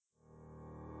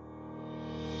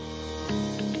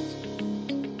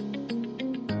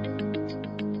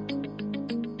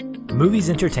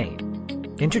Movies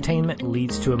entertain. Entertainment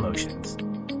leads to emotions.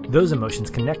 Those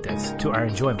emotions connect us to our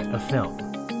enjoyment of film.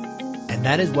 And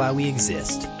that is why we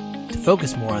exist, to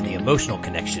focus more on the emotional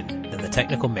connection than the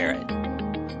technical merit.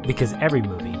 Because every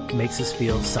movie makes us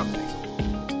feel something.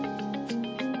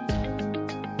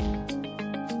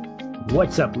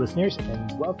 What's up, listeners,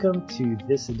 and welcome to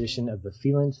this edition of the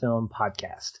Feelin' Film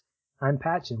Podcast. I'm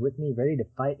Patch, and with me, ready to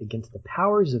fight against the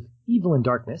powers of evil and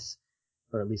darkness,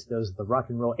 or at least those of the rock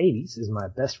and roll 80s, is my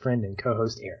best friend and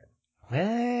co-host Aaron.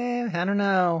 Well, I don't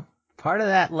know. Part of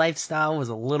that lifestyle was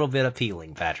a little bit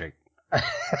appealing, Patrick.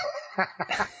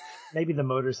 Maybe the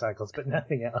motorcycles, but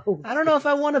nothing else. I don't know if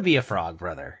I want to be a frog,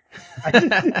 brother.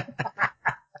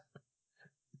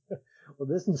 Well,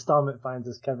 this installment finds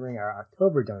us covering our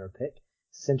October donor pick,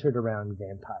 centered around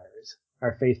vampires.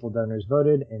 Our faithful donors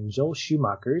voted, and Joel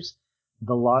Schumacher's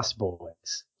The Lost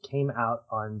Boys came out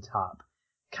on top.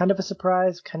 Kind of a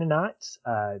surprise, kind of not,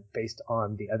 based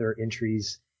on the other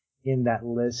entries in that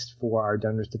list for our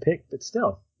donors to pick. But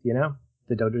still, you know,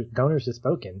 the donors have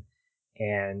spoken,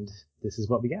 and this is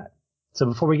what we got. So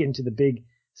before we get into the big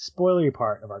spoilery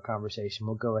part of our conversation,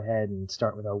 we'll go ahead and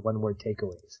start with our one-word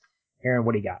takeaways. Aaron,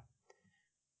 what do you got?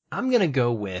 I'm going to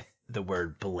go with the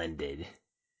word blended.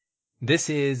 This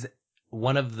is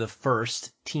one of the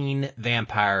first teen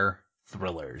vampire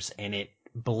thrillers, and it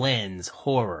blends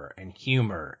horror and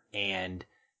humor and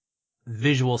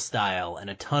visual style and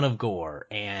a ton of gore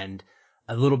and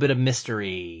a little bit of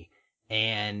mystery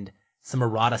and some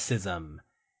eroticism,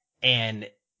 and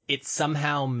it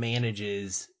somehow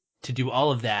manages to do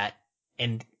all of that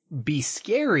and be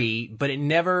scary, but it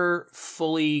never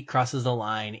fully crosses the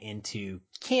line into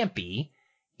campy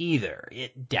either.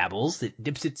 It dabbles, it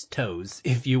dips its toes,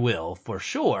 if you will, for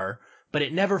sure, but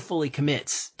it never fully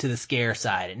commits to the scare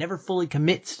side. It never fully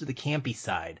commits to the campy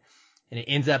side. And it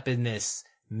ends up in this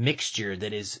mixture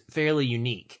that is fairly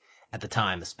unique at the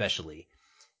time, especially.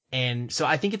 And so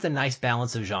I think it's a nice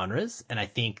balance of genres. And I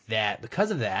think that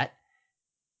because of that,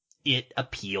 it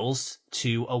appeals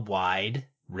to a wide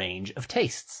range of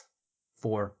tastes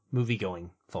for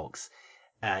movie-going folks.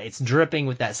 It's dripping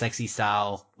with that sexy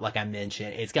style, like I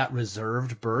mentioned. It's got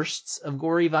reserved bursts of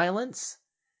gory violence,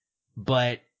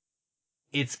 but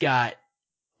it's got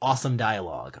awesome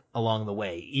dialogue along the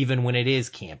way, even when it is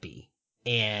campy.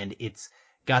 And it's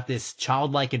got this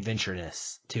childlike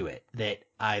adventureness to it that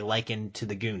I liken to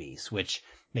the Goonies, which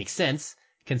makes sense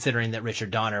considering that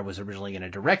Richard Donner was originally going to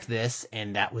direct this,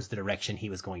 and that was the direction he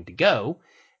was going to go.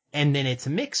 And then it's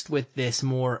mixed with this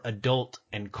more adult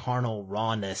and carnal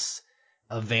rawness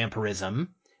of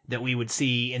vampirism that we would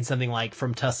see in something like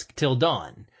From Dusk Till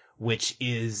Dawn, which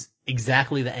is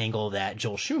exactly the angle that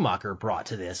Joel Schumacher brought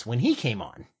to this when he came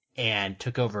on and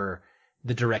took over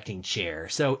the directing chair.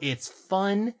 So it's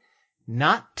fun,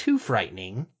 not too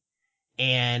frightening,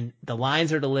 and the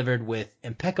lines are delivered with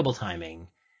impeccable timing.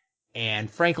 And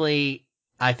frankly,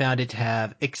 I found it to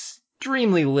have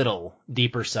extremely little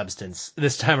deeper substance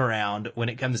this time around when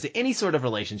it comes to any sort of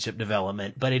relationship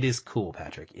development, but it is cool,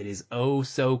 Patrick. It is oh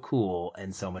so cool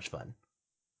and so much fun.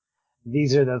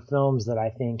 These are the films that I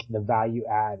think the value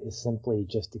add is simply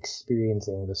just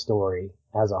experiencing the story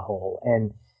as a whole.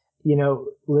 And, you know,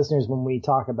 listeners, when we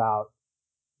talk about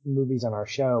movies on our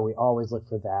show, we always look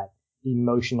for that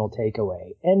emotional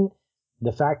takeaway. And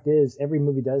the fact is, every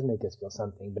movie does make us feel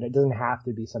something, but it doesn't have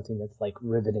to be something that's like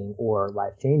riveting or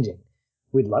life-changing.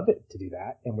 We'd love it to do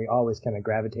that, and we always kind of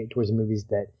gravitate towards movies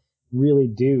that really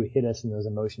do hit us in those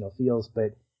emotional feels.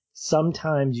 But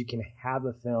sometimes you can have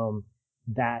a film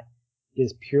that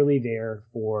is purely there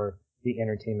for the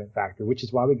entertainment factor, which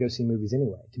is why we go see movies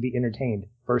anyway, to be entertained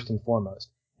first and foremost.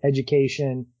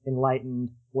 Education,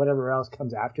 enlightened, whatever else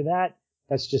comes after that,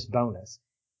 that's just bonus.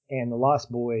 And The Lost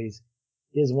Boys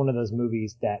is one of those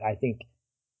movies that I think,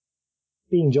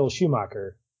 being Joel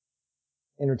Schumacher,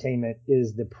 entertainment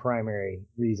is the primary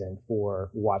reason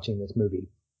for watching this movie.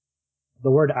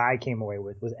 The word I came away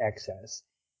with was excess.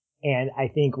 And I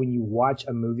think when you watch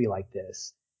a movie like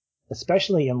this,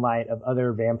 especially in light of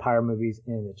other vampire movies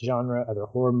in its genre, other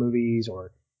horror movies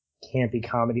or campy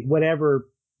comedy, whatever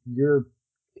you're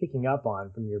picking up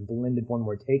on from your blended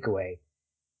one-word takeaway,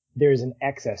 there's an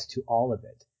excess to all of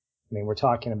it. I mean, we're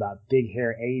talking about big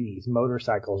hair 80s,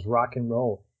 motorcycles, rock and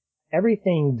roll,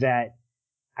 everything that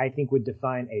I think would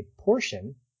define a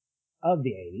portion of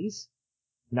the 80s,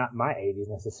 not my 80s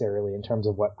necessarily in terms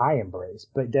of what I embrace,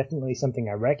 but definitely something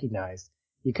I recognize.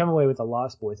 You come away with The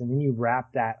Lost Boys, and then you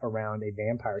wrap that around a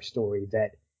vampire story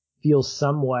that feels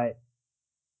somewhat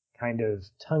kind of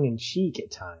tongue-in-cheek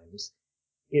at times.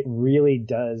 It really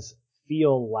does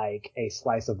feel like a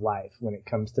slice of life when it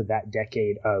comes to that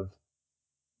decade of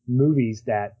movies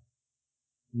that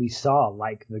we saw,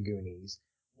 like The Goonies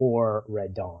or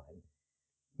Red Dawn.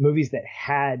 Movies that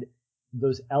had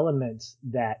those elements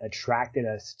that attracted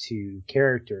us to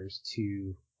characters,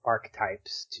 to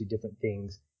archetypes, to different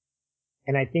things.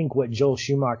 And I think what Joel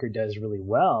Schumacher does really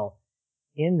well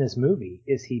in this movie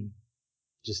is he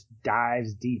just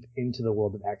dives deep into the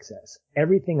world of excess.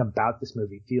 Everything about this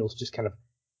movie feels just kind of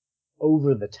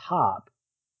over the top,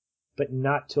 but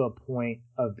not to a point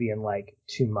of being like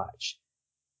too much.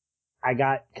 I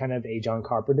got kind of a John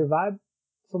Carpenter vibe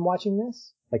from watching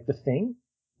this, like The Thing,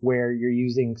 where you're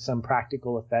using some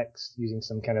practical effects, using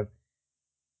some kind of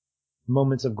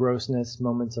moments of grossness,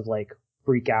 moments of like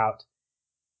freak out,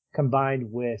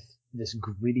 combined with this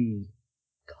gritty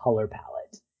color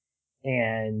palette.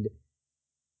 And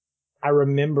I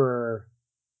remember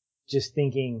just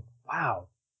thinking, wow,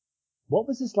 what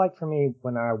was this like for me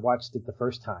when I watched it the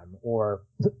first time or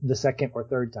the second or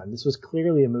third time? This was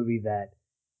clearly a movie that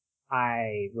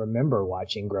I remember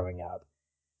watching growing up.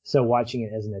 So watching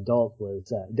it as an adult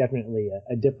was definitely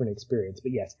a different experience.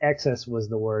 But yes, excess was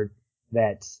the word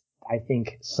that I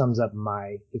think sums up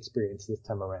my experience this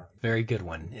time around. Very good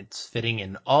one. It's fitting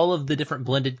in all of the different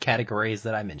blended categories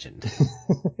that I mentioned.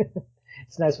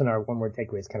 It's nice when our one-word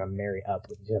takeaways kind of marry up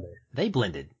with each other. They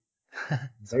blended.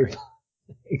 They're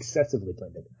excessively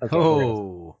blended.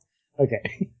 Okay,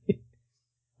 okay.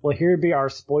 Well, here be our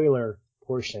spoiler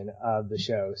portion of the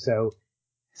show. So,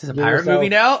 is this a pirate movie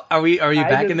now? Are you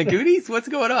back in the Goonies? What's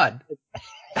going on?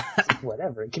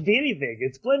 Whatever. It could be anything.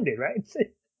 It's blended, right?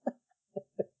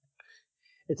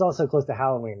 It's also close to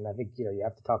Halloween, and I think, you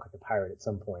have to talk with the pirate at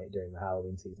some point during the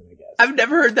Halloween season, I guess. I've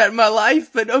never heard that in my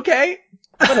life, but okay.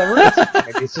 Whatever.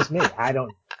 It's just me. I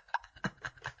don't.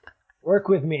 Work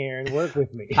with me, Aaron. Work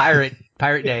with me. Pirate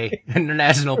Day.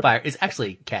 International Pirate. It's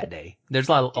actually Cat Day. There's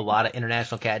a lot of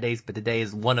international cat days, but today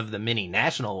is one of the many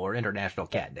national or international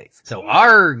cat days. So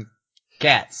our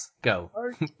cats go.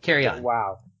 Carry on.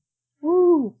 Wow.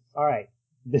 Woo. All right.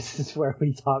 This is where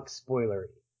we talk spoilery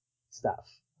stuff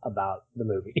about the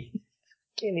movie.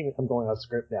 I'm going off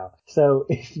script now. So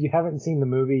if you haven't seen the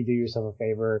movie, do yourself a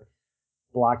favor,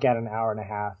 block out an hour and a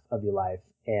half of your life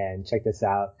and check this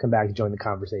out. Come back and join the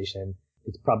conversation.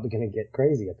 It's probably going to get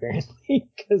crazy, apparently,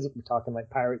 because we're talking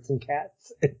like pirates and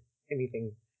cats.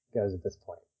 Anything goes at this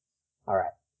point. All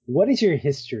right. What is your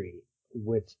history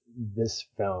with this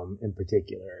film in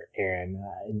particular, Aaron?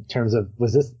 In terms of,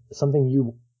 was this something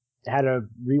you had a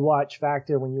rewatch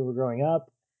factor when you were growing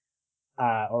up?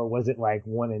 Or was it like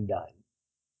one and done?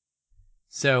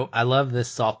 So I love this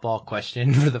softball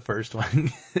question for the first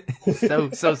one.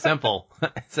 so simple.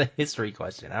 It's a history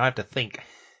question. I don't have to think.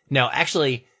 No,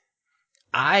 actually,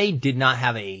 I did not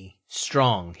have a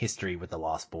strong history with The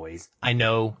Lost Boys. I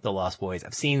know The Lost Boys.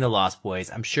 I've seen The Lost Boys.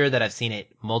 I'm sure that I've seen it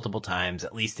multiple times,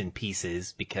 at least in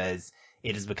pieces, because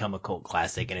it has become a cult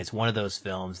classic. And it's one of those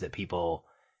films that people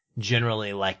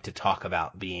generally like to talk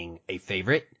about being a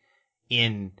favorite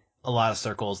in a lot of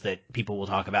circles, that people will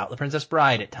talk about The Princess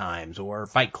Bride at times, or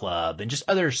Fight Club, and just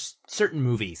other certain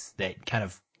movies that kind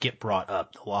of get brought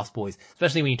up. The Lost Boys,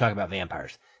 especially when you talk about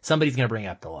vampires, somebody's going to bring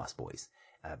up The Lost Boys.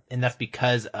 And that's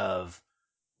because of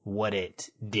what it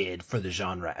did for the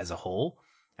genre as a whole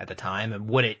at the time,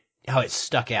 and how it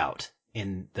stuck out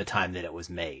in the time that it was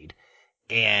made.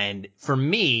 And for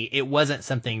me, it wasn't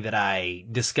something that I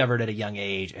discovered at a young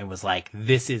age and was like,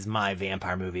 this is my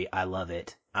vampire movie. I love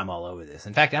it. I'm all over this.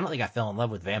 In fact, I don't think I fell in love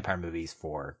with vampire movies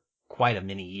for quite a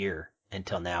many year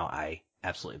until now. I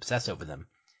absolutely obsess over them.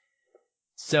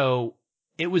 So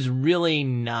it was really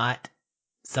not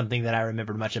something that I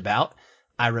remembered much about.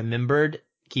 I remembered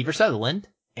Kiefer Sutherland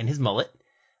and his mullet.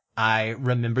 I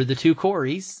remember the two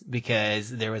Coreys because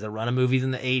there was a run of movies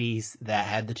in the 80s that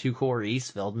had the two Coreys,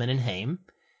 Feldman and Haim.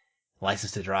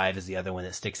 License to Drive is the other one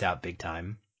that sticks out big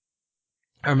time.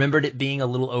 I remembered it being a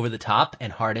little over the top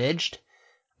and hard-edged.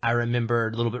 I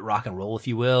remembered a little bit rock and roll, if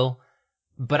you will.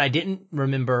 But I didn't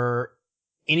remember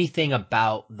anything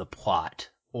about the plot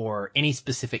or any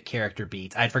specific character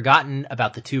beats. I'd forgotten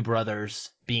about the two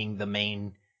brothers being the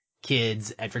main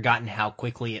kids. I'd forgotten how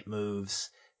quickly it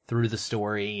moves through the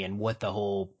story and what the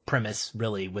whole premise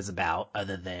really was about,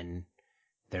 other than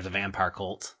there's a vampire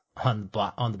cult on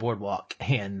the boardwalk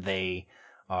and they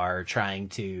are trying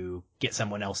to get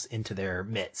someone else into their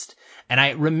midst. And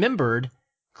I remembered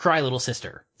Cry Little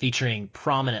Sister featuring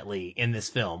prominently in this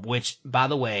film, which, by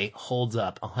the way, holds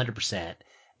up 100%,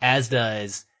 as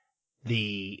does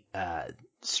the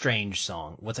Strange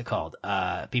song. What's it called?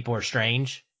 People Are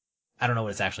Strange? I don't know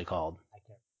what it's actually called.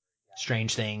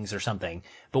 Strange Things or something.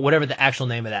 But whatever the actual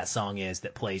name of that song is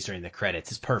that plays during the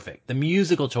credits is perfect. The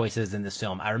musical choices in this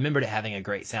film, I remembered it having a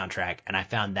great soundtrack, and I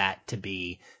found that to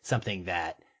be something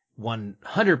that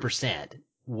 100%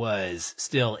 was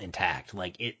still intact.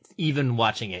 Like it, even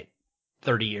watching it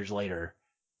 30 years later,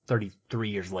 33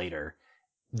 years later,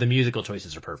 the musical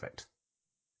choices are perfect.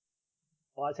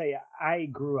 Well, I'll tell you, I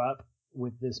grew up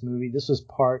with this movie. This was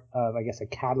part of, I guess, a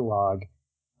catalog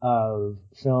of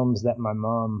films that my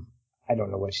mom, I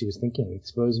don't know what she was thinking,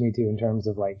 exposed me to in terms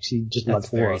of like, she just loved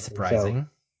horror. That's very surprising.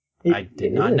 So I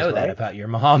did not know that about your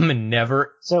mom and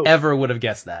never So ever would have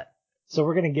guessed that. So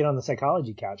we're going to get on the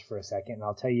psychology couch for a second, and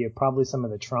I'll tell you probably some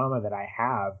of the trauma that I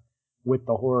have with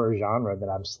the horror genre that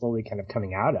I'm slowly kind of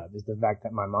coming out of is the fact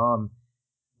that my mom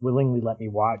willingly let me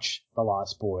watch The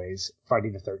Lost Boys, Friday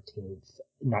the 13th,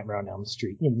 Nightmare on Elm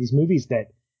Street. You know, these movies that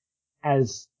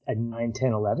as a 9,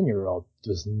 10, 11-year-old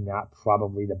was not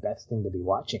probably the best thing to be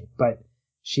watching. But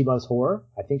she loves horror.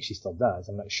 I think she still does.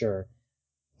 I'm not sure.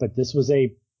 But this was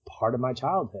a part of my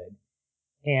childhood.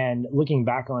 And looking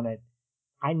back on it,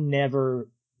 I never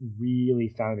really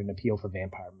found an appeal for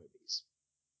vampire movies.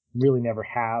 Really never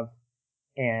have.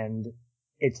 And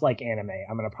it's like anime.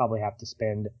 I'm going to probably have to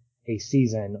spend a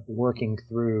season working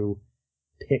through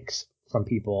picks from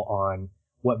people on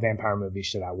what vampire movies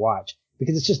should I watch,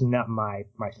 because it's just not my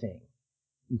thing.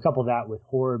 You couple that with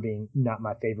horror being not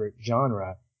my favorite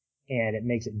genre, and it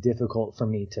makes it difficult for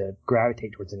me to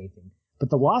gravitate towards anything.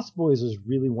 But The Lost Boys was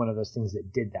really one of those things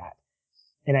that did that.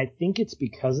 And I think it's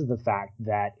because of the fact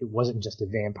that it wasn't just a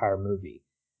vampire movie,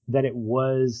 that it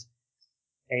was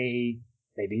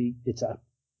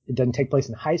it doesn't take place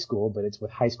in high school, but it's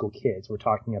with high school kids. We're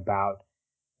talking about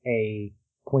a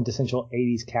quintessential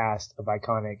 80s cast of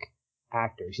iconic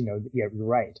actors. You know, yeah, you're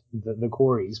right. The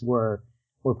Coreys were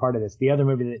part of this. The other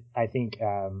movie that I think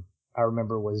I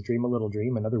remember was Dream a Little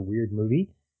Dream, another weird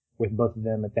movie with both of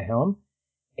them at the helm.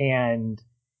 And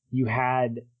you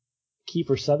had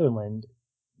Kiefer Sutherland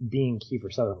being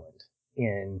Kiefer Sutherland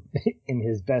in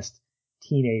his best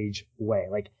teenage way.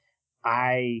 Like,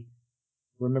 I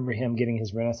remember him getting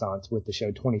his renaissance with the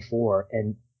show 24,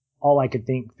 and all I could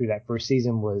think through that first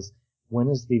season was, when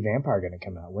is the vampire going to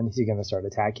come out? When is he going to start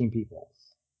attacking people?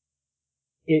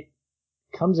 It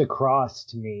comes across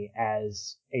to me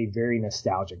as a very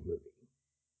nostalgic movie.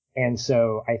 And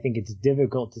so I think it's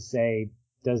difficult to say,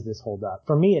 does this hold up?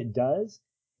 For me, it does.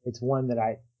 It's one that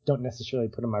I don't necessarily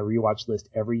put on my rewatch list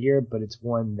every year, but it's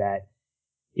one that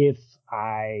if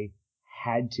I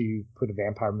had to put a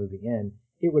vampire movie in,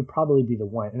 it would probably be the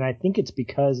one. And I think it's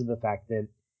because of the fact that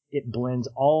it blends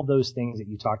all those things that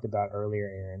you talked about earlier,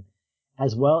 Aaron,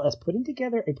 as well as putting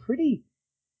together a pretty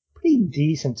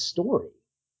decent story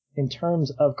in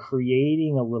terms of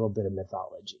creating a little bit of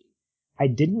mythology. I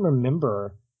didn't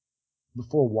remember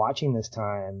before watching this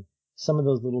time some of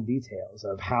those little details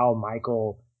of how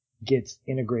Michael gets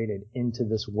integrated into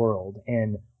this world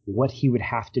and what he would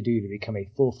have to do to become a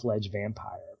full-fledged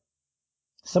vampire.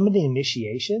 Some of the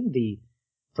initiation, the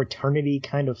fraternity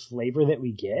kind of flavor that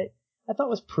we get, I thought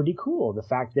was pretty cool. The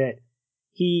fact that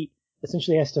he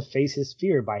essentially has to face his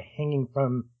fear by hanging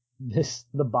from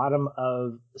the bottom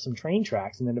of some train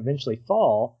tracks and then eventually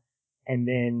fall. And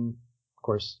then, of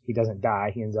course, he doesn't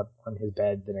die. He ends up on his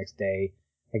bed the next day.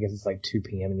 I guess it's like 2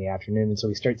 p.m. in the afternoon. And so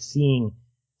we start seeing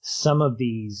some of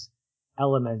these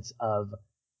elements of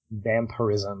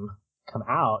vampirism come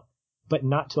out, but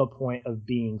not to a point of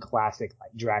being classic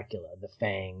like Dracula, the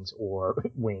fangs or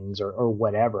wings or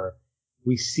whatever.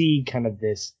 We see kind of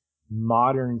this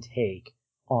modern take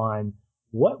on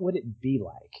what would it be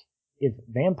like if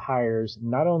vampires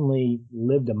not only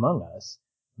lived among us,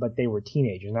 but they were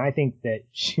teenagers. And I think that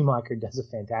Schumacher does a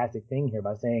fantastic thing here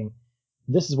by saying,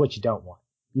 this is what you don't want.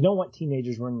 You don't want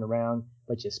teenagers running around,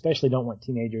 but you especially don't want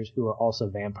teenagers who are also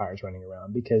vampires running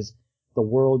around, because the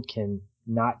world can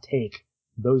not take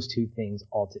those two things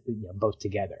both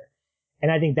together.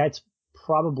 And I think that's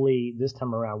probably this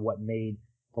time around what made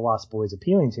The Lost Boys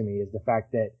appealing to me, is the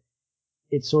fact that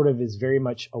it sort of is very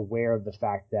much aware of the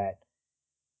fact that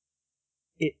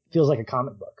it feels like a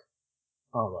comic book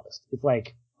almost. It's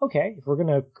like, okay, if we're going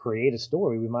to create a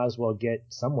story, we might as well get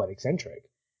somewhat eccentric.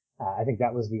 I think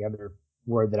that was the other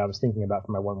word that I was thinking about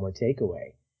for my one more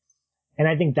takeaway. And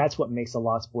I think that's what makes The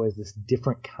Lost Boys this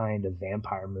different kind of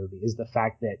vampire movie, is the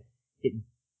fact that it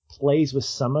plays with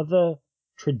some of the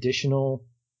traditional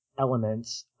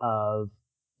elements of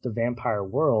the vampire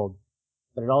world,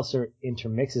 but it also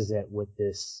intermixes it with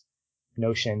this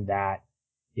notion that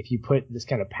if you put this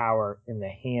kind of power in the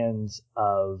hands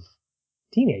of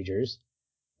teenagers,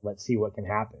 let's see what can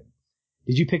happen.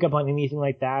 Did you pick up on anything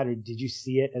like that, or did you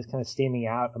see it as kind of standing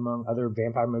out among other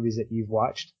vampire movies that you've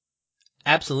watched?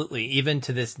 Absolutely. Even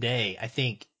to this day, I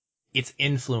think its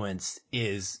influence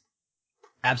is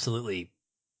absolutely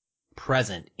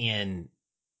present in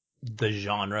the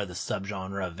genre, the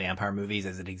subgenre of vampire movies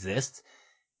as it exists.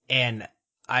 And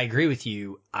I agree with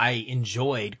you. I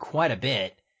enjoyed quite a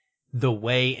bit the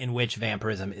way in which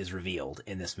vampirism is revealed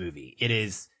in this movie. It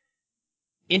is,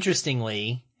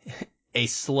 interestingly, a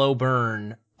slow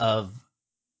burn of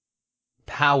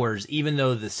powers, even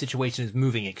though the situation is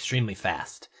moving extremely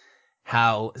fast.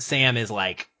 How Sam is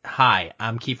like, hi,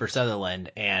 I'm Kiefer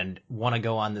Sutherland and want to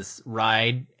go on this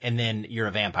ride, and then you're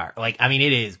a vampire. Like, I mean,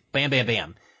 it is bam, bam,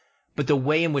 bam. But the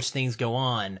way in which things go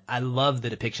on, I love the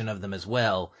depiction of them as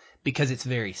well, because it's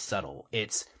very subtle.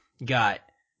 It's got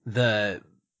the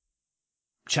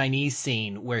Chinese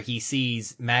scene where he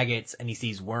sees maggots and he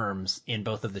sees worms in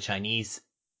both of the Chinese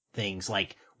things,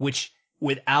 like, which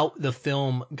without the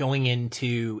film going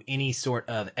into any sort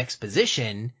of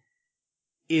exposition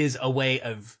is a way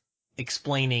of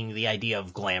explaining the idea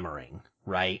of glamoring,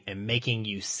 right? And making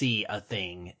you see a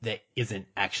thing that isn't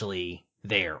actually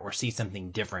there, or see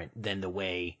something different than the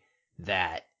way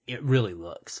that it really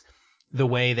looks. The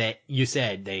way that you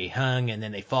said they hung and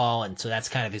then they fall, and so that's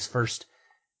kind of his first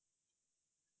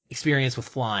experience with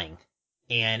flying.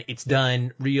 And it's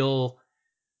done real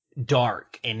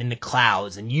dark and in the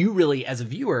clouds, and you really, as a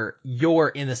viewer, you're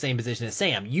in the same position as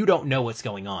Sam. You don't know what's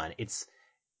going on. It's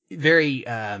very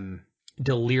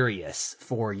delirious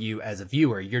for you as a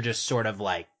viewer. You're just sort of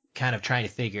like kind of trying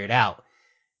to figure it out.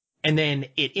 And then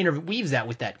it interweaves that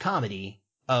with that comedy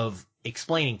of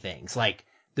explaining things, like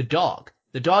the dog.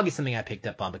 The dog is something I picked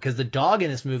up on, because the dog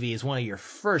in this movie is one of your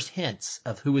first hints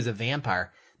of who is a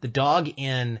vampire. The dog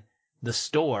in the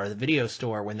store, the video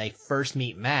store, when they first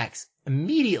meet Max,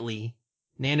 immediately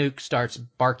Nanook starts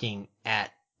barking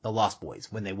at the Lost Boys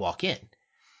when they walk in.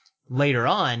 Later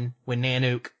on, when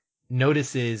Nanook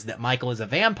notices that Michael is a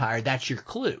vampire, that's your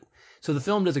clue. So the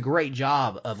film does a great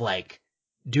job of like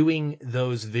doing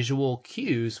those visual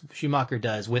cues, Schumacher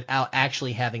does, without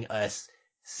actually having us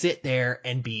sit there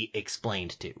and be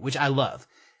explained to, which I love.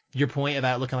 Your point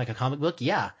about it looking like a comic book,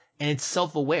 yeah, and it's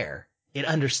self-aware. It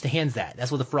understands that.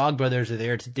 That's what the Frog Brothers are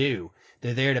there to do.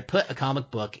 They're there to put a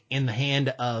comic book in the hand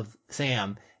of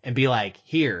Sam and be like,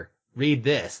 here, read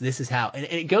this. This is how, and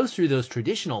it goes through those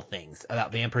traditional things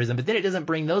about vampirism, but then it doesn't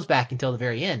bring those back until the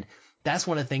very end. That's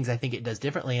one of the things I think it does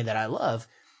differently and that I love,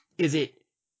 is it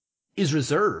is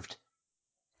reserved.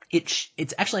 It's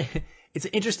actually, it's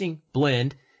an interesting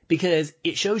blend, because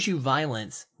it shows you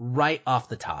violence right off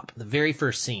the top, the very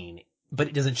first scene, but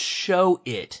it doesn't show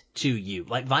it to you.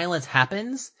 Like, violence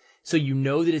happens, so you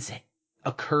know that it's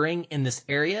occurring in this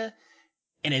area,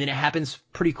 and then it happens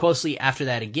pretty closely after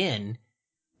that again,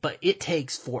 but it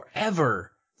takes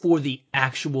forever for the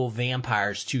actual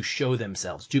vampires to show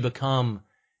themselves, to become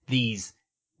these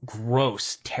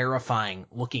gross, terrifying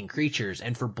looking creatures,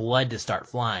 and for blood to start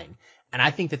flying. And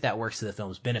I think that that works to the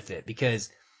film's benefit, because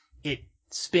it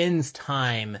spends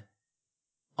time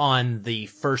on the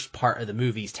first part of the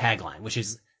movie's tagline, which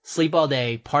is sleep all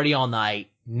day, party all night,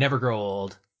 never grow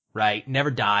old, right? Never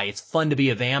die. It's fun to be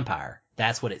a vampire.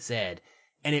 That's what it said.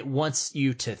 And it wants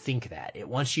you to think that. It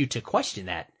wants you to question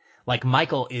that. Like,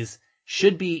 Michael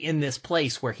should be in this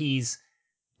place where he's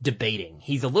debating.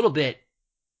 He's a little bit,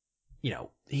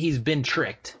 he's been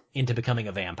tricked into becoming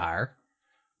a vampire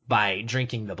by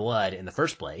drinking the blood in the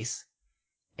first place.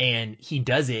 And he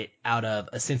does it out of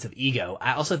a sense of ego.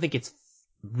 I also think it's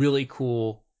really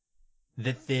cool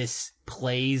that this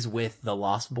plays with the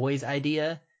Lost Boys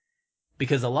idea,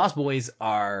 because the Lost Boys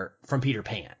are from Peter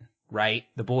Pan, right?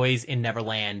 The boys in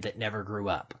Neverland that never grew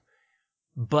up.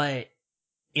 But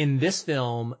in this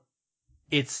film,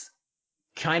 it's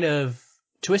kind of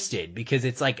twisted, because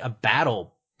it's like a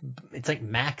battle. It's like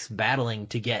Max battling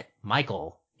to get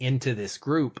Michael into this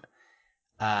group.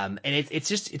 And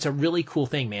it's a really cool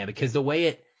thing, man, because the way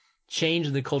it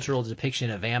changed the cultural depiction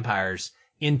of vampires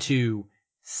into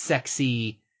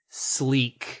sexy,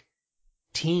 sleek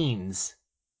teens,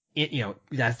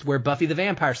 that's where Buffy the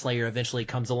Vampire Slayer eventually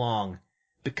comes along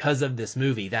because of this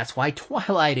movie. That's why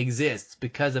Twilight exists,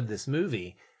 because of this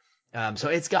movie. So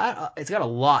it's got a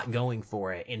lot going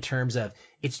for it in terms of,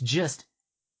 it's just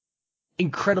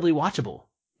incredibly watchable.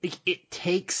 It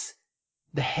takes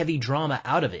the heavy drama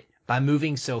out of it by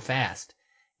moving so fast.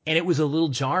 And it was a little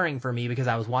jarring for me, because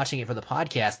I was watching it for the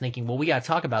podcast thinking, well, we got to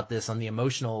talk about this on the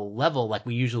emotional level, like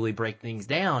we usually break things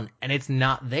down. And it's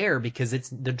not there, because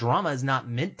the drama is not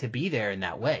meant to be there in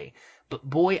that way. But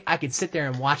boy, I could sit there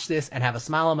and watch this and have a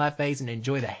smile on my face and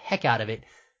enjoy the heck out of it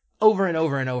over and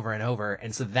over and over and over.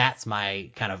 And so that's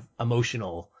my kind of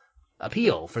emotional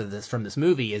appeal for this from this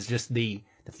movie is just the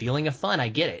feeling of fun. I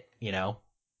get it, you know?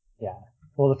 Yeah.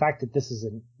 Well, the fact that this is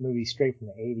a movie straight from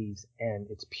the 80s and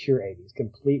it's pure 80s,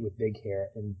 complete with big hair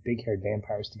and big haired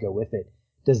vampires to go with it,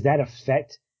 does that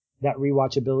affect that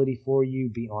rewatchability for you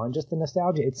beyond just the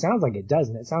nostalgia? It sounds like it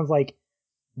doesn't. It sounds like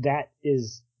that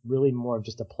is really more of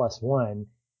just a plus one.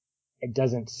 It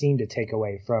doesn't seem to take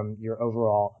away from your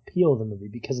overall appeal of the movie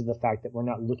because of the fact that we're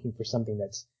not looking for something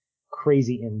that's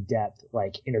crazy in depth,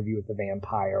 like Interview with the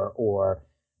Vampire or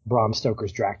Bram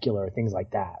Stoker's Dracula or things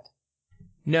like that.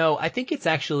 No, I think it's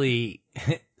actually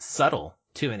subtle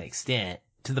to an extent,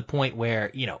 to the point where,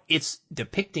 you know, it's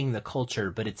depicting the culture,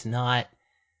 but it's not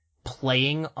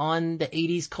playing on the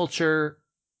 80s culture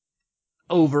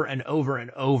over and over and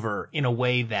over in a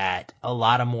way that a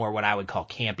lot of more what I would call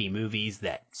campy movies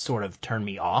that sort of turn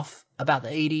me off about the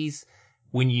 80s.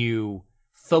 When you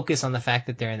focus on the fact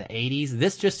that they're in the 80s,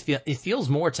 this just it feels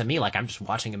more to me like I'm just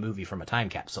watching a movie from a time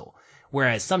capsule.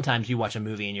 Whereas sometimes you watch a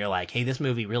movie and you're like, hey, this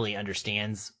movie really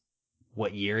understands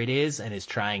what year it is and is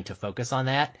trying to focus on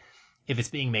that. If it's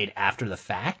being made after the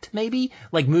fact, maybe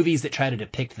like movies that try to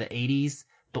depict the 80s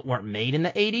but weren't made in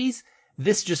the 80s.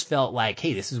 This just felt like,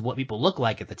 hey, this is what people look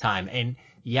like at the time. And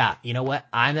yeah, you know what?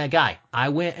 I'm that guy. I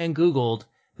went and Googled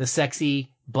the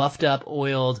sexy, buffed up,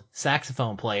 oiled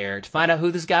saxophone player to find out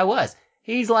who this guy was.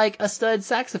 He's like a stud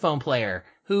saxophone player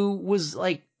who was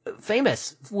like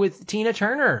famous with Tina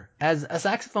Turner as a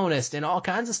saxophonist and all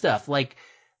kinds of stuff. Like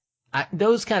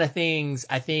those kind of things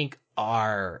I think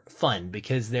are fun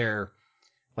because they're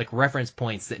like reference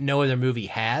points that no other movie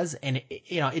has. And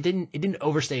it didn't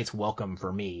overstay its welcome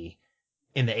for me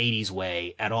in the 80s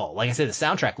way at all. Like I said, the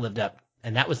soundtrack lived up,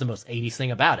 and that was the most 80s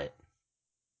thing about it.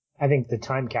 I think the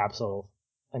time capsule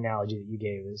analogy that you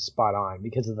gave is spot on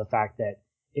because of the fact that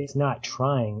it's not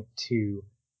trying to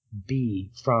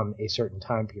be from a certain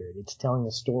time period. It's telling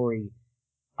a story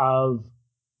of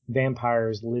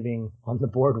vampires living on the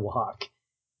boardwalk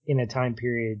in a time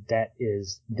period that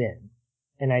is then.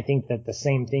 And I think that the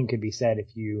same thing could be said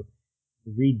if you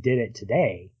redid it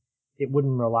today. It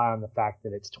wouldn't rely on the fact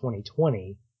that it's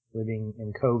 2020 living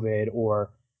in COVID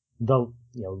or the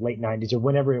late 90s or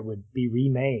whenever it would be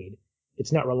remade.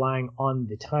 It's not relying on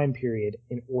the time period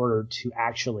in order to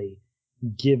actually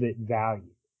give it value.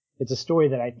 It's a story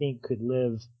that I think could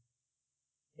live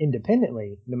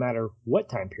independently no matter what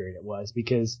time period it was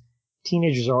because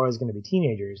teenagers are always going to be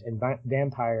teenagers and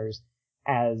vampires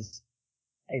as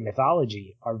a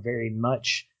mythology are very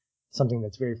much something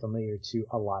that's very familiar to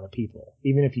a lot of people.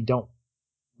 Even if you don't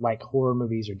like horror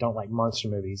movies or don't like monster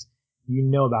movies, you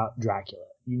know about Dracula.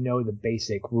 You know the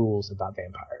basic rules about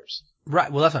vampires.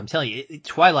 Right. Well, that's what I'm telling you.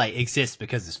 Twilight exists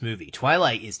because of this movie.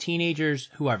 Twilight is teenagers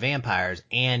who are vampires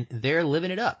and they're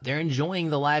living it up. They're enjoying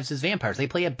the lives as vampires. They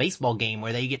play a baseball game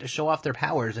where they get to show off their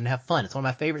powers and have fun. It's one of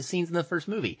my favorite scenes in the first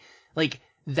movie. Like,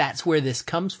 that's where this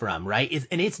comes from, right?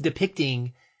 And it's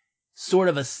depicting sort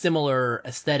of a similar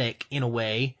aesthetic in a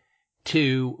way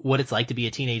to what it's like to be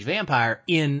a teenage vampire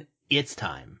in its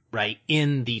time, right?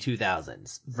 In the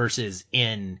 2000s versus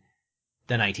in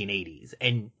the 1980s.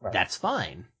 And right. That's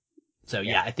fine. So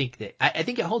yeah, I think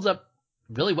it holds up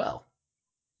really well.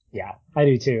 Yeah, I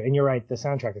do too. And you're right. The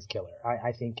soundtrack is killer.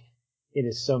 I think it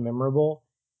is so memorable.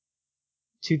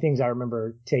 Two things I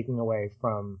remember taking away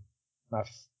from my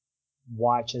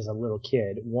watch as a little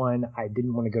kid. One, I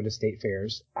didn't want to go to state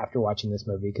fairs after watching this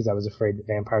movie because I was afraid that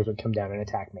vampires would come down and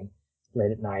attack me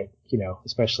late at night,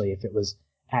 especially if it was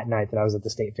at night that I was at the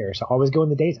state fair. So always go in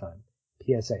the daytime.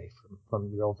 PSA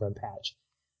from your old friend Patch.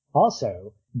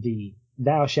 Also, the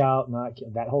thou shalt not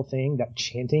kill, that whole thing, that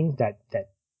chanting, that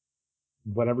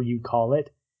whatever you call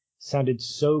it, sounded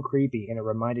so creepy, and it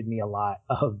reminded me a lot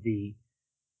of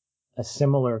a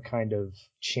similar kind of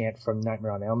chant from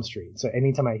Nightmare on Elm Street. So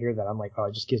anytime I hear that, I'm like, oh,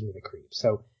 it just gives me the creep.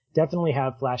 So definitely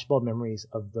have flashbulb memories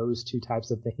of those two types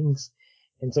of things.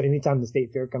 And so anytime the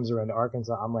state fair comes around to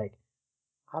Arkansas, I'm like,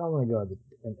 I don't want to go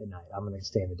at night. I'm going to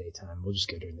stay in the daytime. We'll just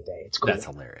go during the day. It's cool. That's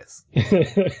hilarious.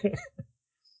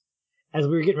 As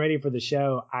we were getting ready for the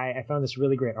show, I found this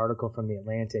really great article from The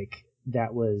Atlantic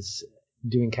that was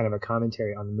doing kind of a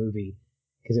commentary on the movie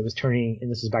because it was turning,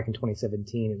 and this was back in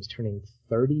 2017, it was turning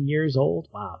 30 years old.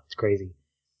 Wow, it's crazy.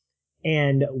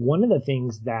 And one of the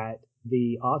things that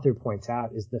the author points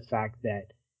out is the fact that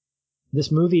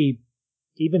this movie,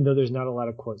 even though there's not a lot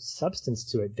of, quote,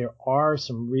 substance to it, there are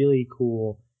some really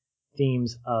cool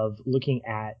themes of looking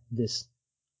at this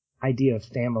idea of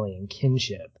family and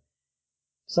kinship.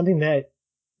 Something that,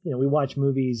 we watch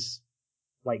movies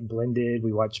like Blended,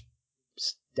 we watch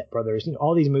Step Brothers,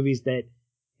 all these movies that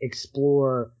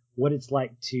explore what it's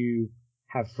like to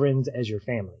have friends as your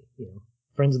family,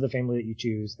 friends of the family that you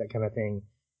choose, that kind of thing.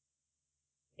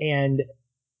 And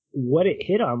what it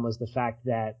hit on was the fact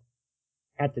that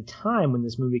at the time when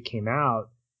this movie came out,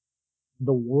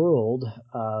 the world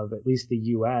of at least the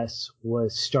US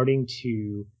was starting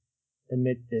to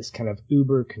emit this kind of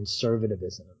uber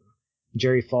conservatism.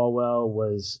 Jerry Falwell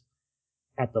was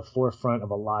at the forefront of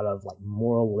a lot of like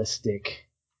moralistic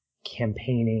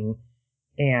campaigning,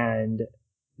 and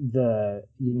the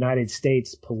United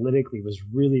States politically was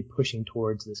really pushing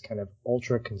towards this kind of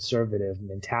ultra conservative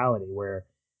mentality where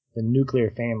the nuclear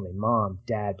family, mom,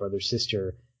 dad, brother,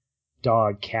 sister,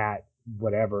 dog, cat,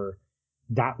 whatever,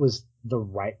 that was the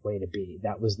right way to be.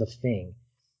 That was the thing.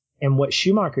 And what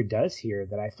Schumacher does here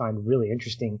that I find really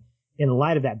interesting in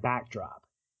light of that backdrop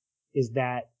is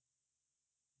that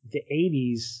the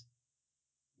 80s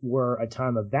were a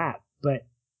time of that, but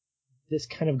this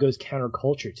kind of goes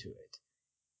counterculture to it.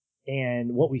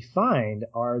 And what we find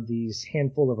are these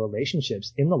handful of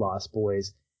relationships in The Lost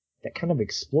Boys that kind of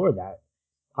explore that.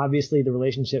 Obviously, the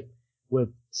relationship with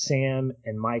Sam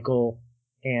and Michael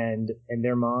and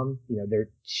their mom,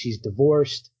 she's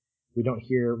divorced. We don't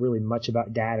hear really much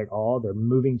about dad at all. They're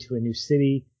moving to a new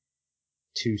city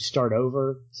to start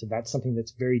over. So that's something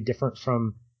that's very different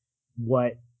from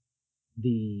what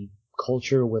the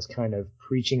culture was kind of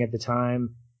preaching at the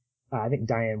time. I think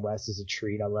Diane West is a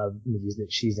treat. I love movies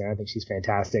that she's in. I think she's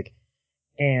fantastic.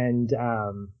 And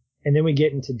then we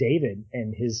get into David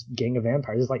and his gang of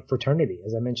vampires. It's like fraternity,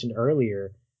 as I mentioned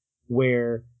earlier,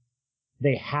 where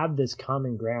they have this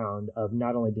common ground of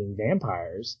not only being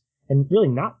vampires and really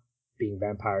not being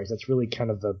vampires. That's really kind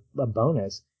of a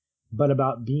bonus, but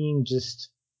about being just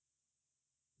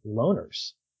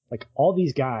loners. Like all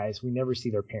these guys, we never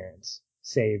see their parents,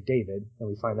 save David, and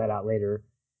we find that out later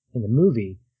in the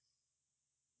movie.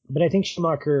 But I think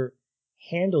Schumacher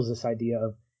handles this idea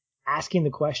of asking the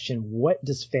question, what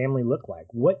does family look like?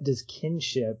 What does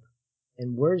kinship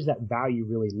and where does that value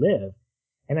really live?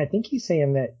 And I think he's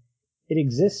saying that it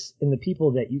exists in the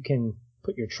people that you can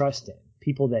put your trust in,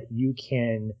 people that you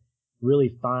can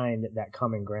really find that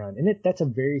common ground. And that's a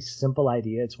very simple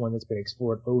idea. It's one that's been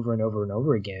explored over and over and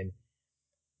over again.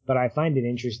 But I find it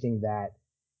interesting that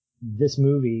this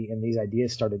movie and these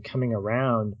ideas started coming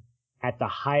around at the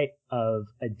height of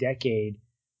a decade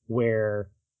where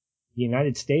the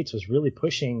United States was really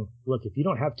pushing, look, if you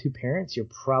don't have two parents, you're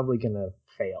probably going to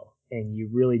fail. And you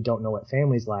really don't know what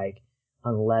family's like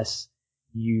unless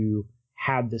you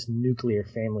have this nuclear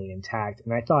family intact.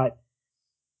 And I thought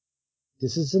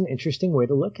this is an interesting way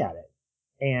to look at it.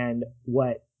 And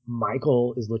what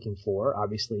Michael is looking for,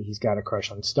 obviously he's got a crush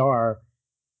on Star,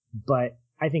 but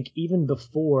I think even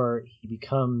before he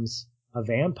becomes a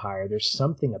vampire, there's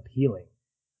something appealing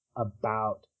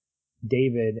about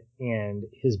David and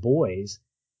his boys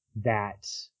that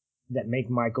make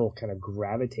Michael kind of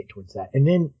gravitate towards that. And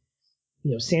then,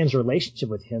 Sam's relationship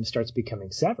with him starts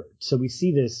becoming severed. So we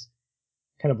see this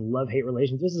kind of love-hate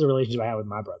relationship. This is a relationship I had with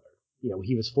my brother.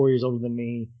 He was 4 years older than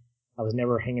me. I was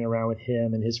never hanging around with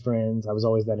him and his friends. I was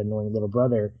always that annoying little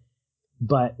brother.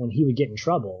 But when he would get in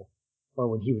trouble, or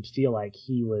when he would feel like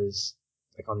he was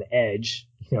like on the edge,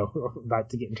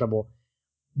 about to get in trouble,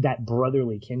 that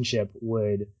brotherly kinship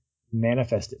would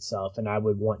manifest itself and I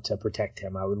would want to protect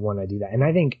him. I would want to do that. And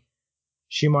I think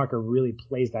Schumacher really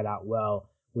plays that out well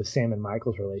with Sam and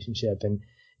Michael's relationship. And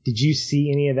did you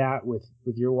see any of that with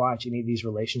your watch, any of these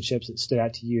relationships that stood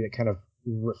out to you that kind of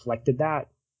reflected that?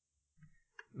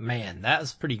 Man, that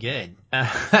was pretty good.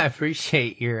 I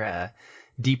appreciate your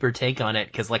deeper take on it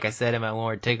because, like I said in my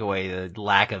one takeaway, the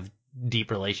lack of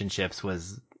deep relationships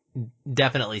was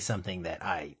definitely something that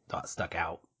I thought stuck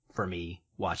out for me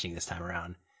watching this time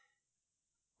around.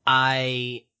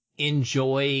 I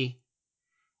enjoy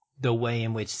the way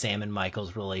in which Sam and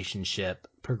Michael's relationship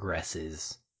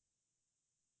progresses.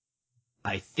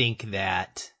 I think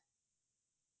that,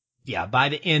 by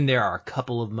the end, there are a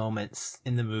couple of moments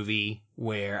in the movie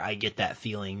where I get that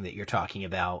feeling that you're talking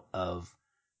about of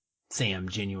Sam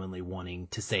genuinely wanting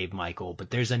to save Michael.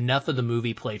 But there's enough of the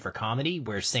movie played for comedy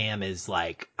where Sam is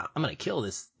like, I'm going to kill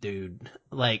this dude.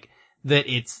 Like, that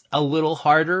it's a little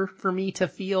harder for me to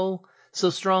feel so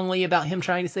strongly about him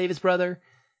trying to save his brother.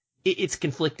 It's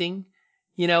conflicting,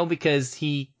 because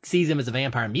he sees him as a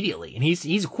vampire immediately and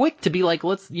he's quick to be like,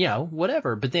 let's,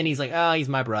 whatever. But then he's like, oh, he's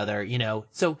my brother,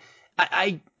 so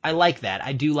I like that.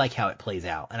 I do like how it plays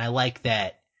out. And I like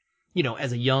that,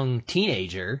 as a young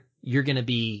teenager, you're going to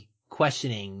be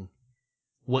questioning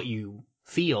what you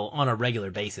feel on a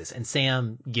regular basis. And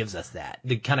Sam gives us that,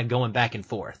 the kind of going back and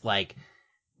forth. Like,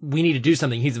 we need to do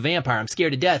something. He's a vampire. I'm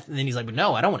scared to death. And then he's like, but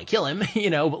no, I don't want to kill him,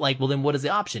 but like, well, then what is the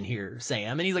option here,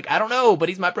 Sam? And he's like, I don't know, but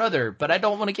he's my brother, but I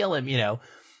don't want to kill him,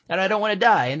 and I don't want to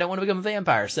die and don't want to become a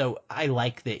vampire. So I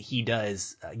like that he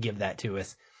does give that to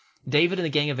us. David and the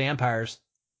gang of vampires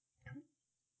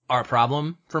are a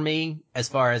problem for me as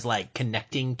far as like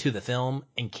connecting to the film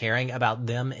and caring about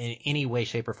them in any way,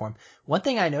 shape, or form. One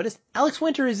thing I noticed, Alex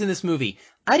Winter is in this movie.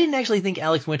 I didn't actually think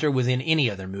Alex Winter was in any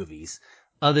other movies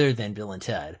other than Bill and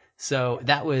Ted. So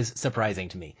that was surprising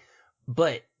to me.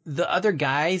 But the other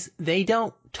guys, they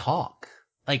don't talk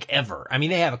like ever. I mean,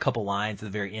 they have a couple lines at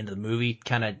the very end of the movie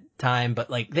kind of time, but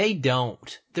like they're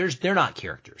not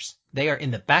characters. They are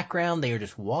in the background. They are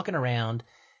just walking around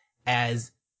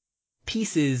as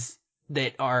pieces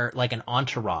that are like an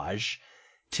entourage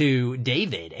to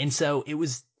David. And so it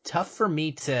was tough for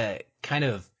me to kind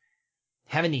of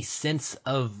have any sense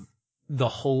of the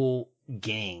whole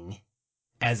gang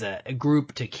as a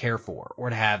group to care for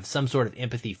or to have some sort of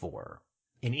empathy for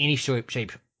in any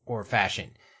shape or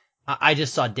fashion. I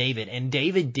just saw David, and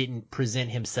David didn't present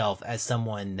himself as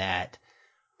someone that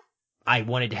I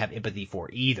wanted to have empathy for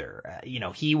either.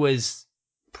 He was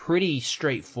pretty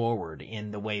straightforward in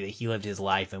the way that he lived his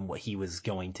life and what he was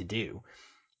going to do.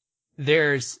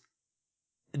 There's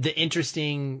the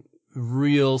interesting,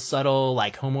 real subtle,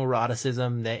 like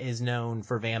homoeroticism that is known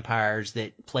for vampires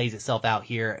that plays itself out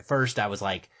here. At first I was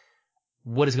like,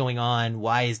 what is going on?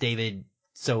 Why is David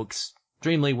so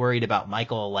extremely worried about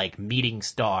Michael, like meeting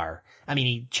Star? I mean,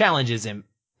 he challenges him.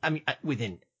 I mean,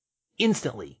 within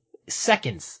instantly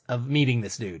seconds of meeting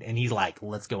this dude. And he's like,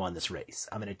 let's go on this race.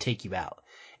 I'm going to take you out.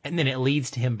 And then it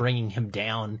leads to him bringing him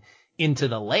down into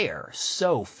the lair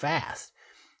so fast.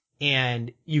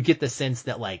 And you get the sense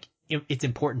that like, it's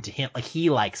important to him. Like he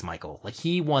likes Michael. Like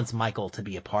he wants Michael to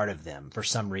be a part of them for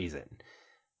some reason.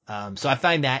 So I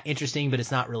find that interesting, but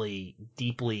it's not really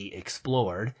deeply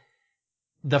explored.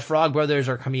 The Frog Brothers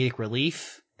are comedic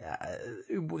relief.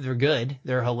 They're good.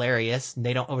 They're hilarious.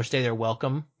 They don't overstay their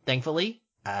welcome, thankfully.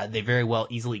 They very well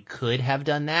easily could have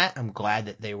done that. I'm glad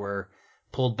that they were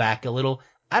pulled back a little.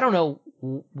 I don't know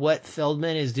what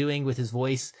Feldman is doing with his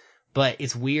voice, but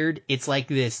it's weird. It's like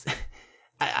this.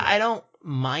 I don't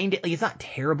mind it. Like, it's not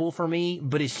terrible for me,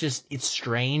 but it's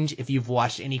strange if you've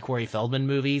watched any Corey Feldman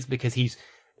movies because he's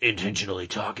intentionally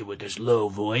talking with this low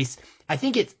voice. I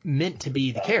think it's meant to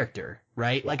be the character,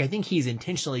 right? Like, I think he's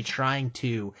intentionally trying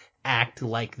to act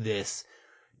like this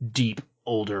deep,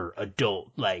 older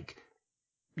adult, like,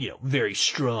 very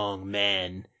strong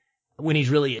man when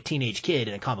he's really a teenage kid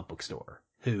in a comic book store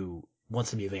who wants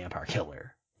to be a vampire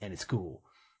killer, and it's cool.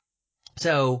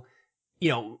 So,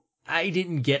 I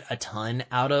didn't get a ton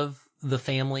out of the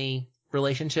family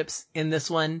relationships in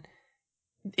this one.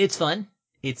 It's fun.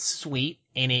 It's sweet,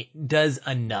 and it does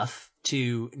enough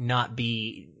to not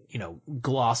be,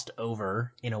 glossed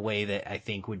over in a way that I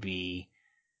think would be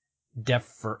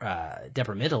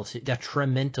detrimental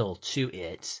to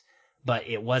it. But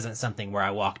it wasn't something where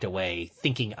I walked away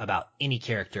thinking about any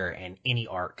character and any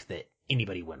arc that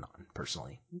anybody went on,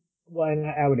 personally. Well, and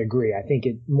I would agree. I think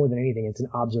more than anything, it's an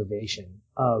observation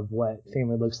of what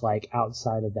family looks like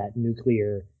outside of that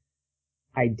nuclear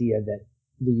idea that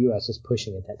the U.S. was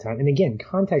pushing at that time. And again,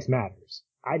 context matters.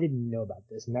 I didn't know about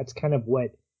this, and that's kind of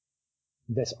what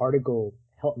this article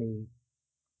helped me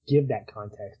give that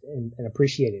context and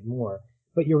appreciate it more.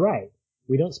 But you're right.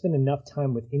 We don't spend enough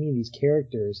time with any of these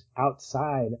characters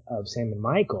outside of Sam and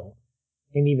Michael,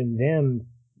 and even them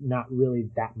not really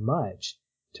that much,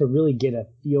 to really get a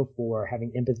feel for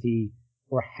having empathy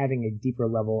or having a deeper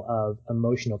level of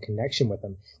emotional connection with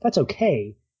them. That's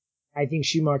okay. I think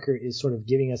Schumacher is sort of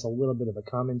giving us a little bit of a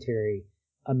commentary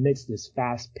amidst this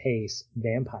fast-paced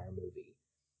vampire movie.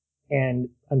 And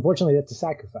unfortunately, that's a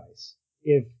sacrifice.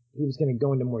 If he was going to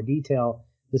go into more detail,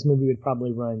 this movie would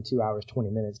probably run 2 hours, 20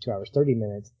 minutes, 2 hours, 30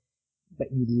 minutes,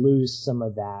 but you'd lose some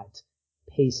of that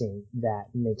pacing that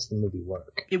makes the movie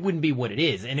work. It wouldn't be what it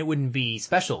is, and it wouldn't be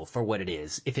special for what it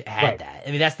is if it had that.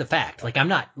 I mean, that's the fact. Like, I'm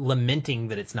not lamenting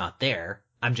that it's not there.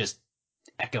 I'm just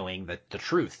echoing the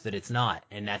truth that it's not,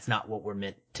 and that's not what we're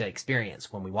meant to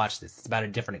experience when we watch this. It's about a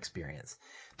different experience.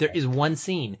 There is one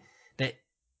scene that,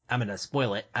 I'm going to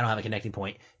spoil it, I don't have a connecting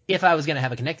point. If I was going to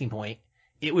have a connecting point,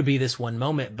 it would be this one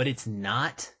moment, but it's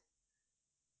not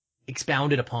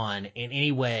expounded upon in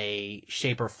any way,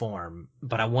 shape, or form.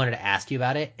 But I wanted to ask you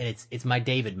about it, and it's my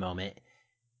David moment.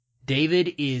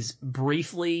 David is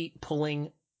briefly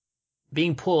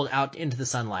being pulled out into the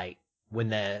sunlight when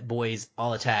the boys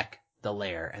all attack the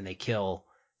lair and they kill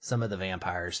some of the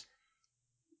vampires.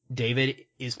 David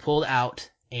is pulled out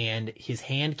and his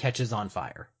hand catches on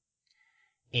fire.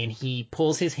 and he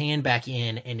pulls his hand back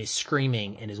in and is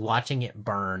screaming and is watching it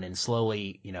burn and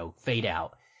slowly, fade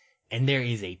out. And there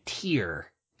is a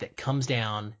tear that comes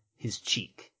down his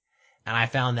cheek. And I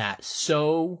found that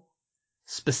so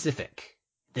specific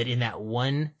that in that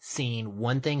one scene,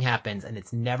 one thing happens and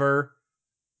it's never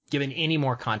given any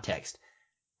more context.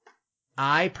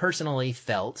 I personally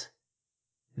felt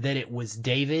that it was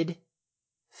David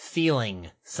feeling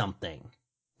something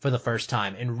for the first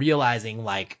time and realizing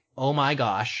like, oh my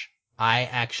gosh, I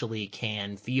actually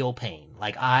can feel pain.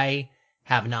 Like I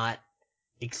have not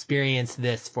experienced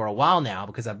this for a while now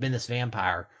because I've been this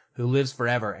vampire who lives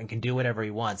forever and can do whatever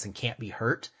he wants and can't be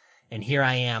hurt. And here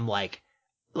I am like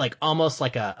almost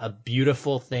like a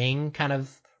beautiful thing kind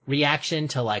of reaction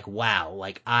to like, wow,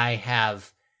 like I have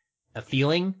a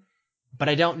feeling, but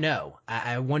I don't know.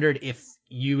 I wondered if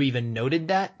you even noted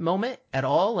that moment at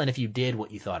all. And if you did,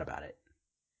 what you thought about it.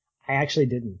 I actually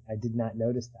didn't. I did not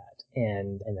notice that.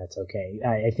 And that's okay.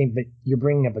 I think that you're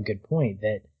bringing up a good point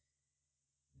that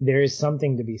there is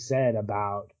something to be said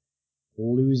about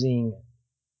losing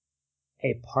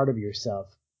a part of yourself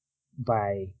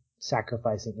by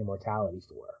sacrificing immortality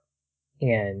for.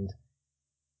 And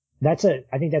I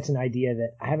think that's an idea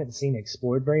that I haven't seen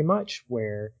explored very much,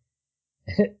 where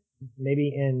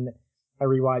maybe I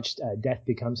rewatched Death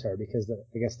Becomes Her because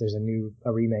I guess there's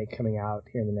a remake coming out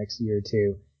here in the next year or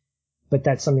two. But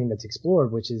that's something that's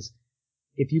explored, which is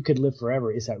if you could live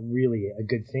forever, is that really a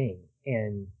good thing?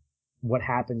 And what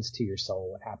happens to your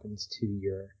soul? What happens to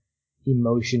your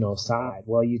emotional side?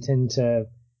 Well, you tend to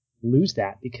lose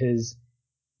that because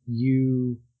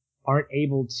you aren't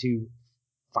able to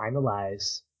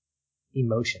finalize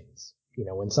emotions.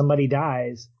 When somebody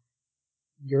dies,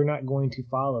 you're not going to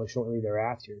follow shortly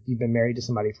thereafter. If you've been married to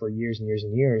somebody for years and years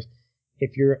and years,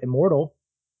 if you're immortal,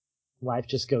 life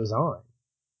just goes on.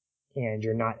 And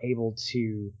you're not able to,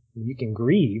 you can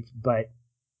grieve, but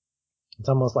it's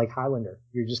almost like Highlander.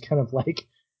 You're just kind of like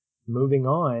moving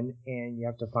on, and you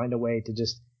have to find a way to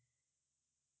just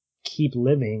keep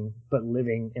living, but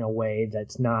living in a way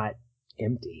that's not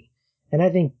empty. And I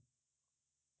think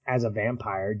as a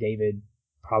vampire, David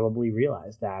probably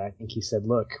realized that. I think he said,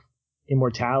 look,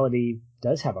 immortality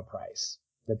does have a price,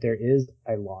 that there is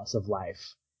a loss of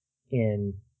life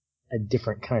in a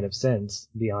different kind of sense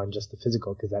beyond just the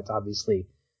physical, because that's obviously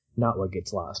not what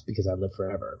gets lost because I live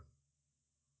forever.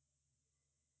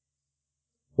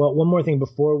 Well, one more thing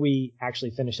before we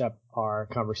actually finish up our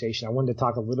conversation, I wanted to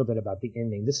talk a little bit about the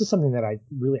ending. This is something that I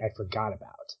forgot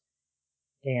about.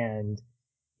 And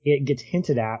it gets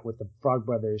hinted at with the Frog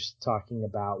Brothers talking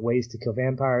about ways to kill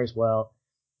vampires. Well,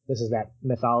 this is that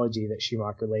mythology that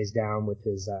Schumacher lays down with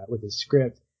his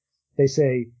script. They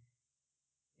say,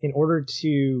 in order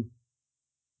to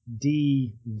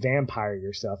de-vampire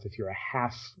yourself, if you're a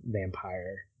half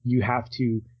vampire, you have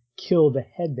to kill the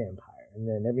head vampire. And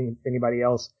then anybody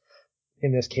else,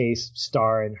 in this case,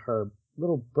 Star and her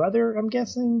little brother, I'm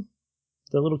guessing?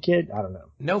 The little kid? I don't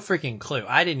know. No freaking clue.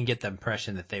 I didn't get the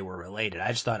impression that they were related.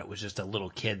 I just thought it was just a little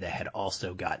kid that had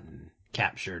also gotten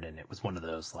captured, and it was one of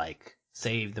those, like,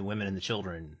 save the women and the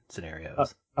children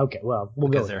scenarios. Okay, well, we'll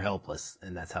go. Because they're helpless,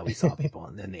 and that's how we saw people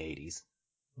in the 80s.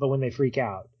 But when they freak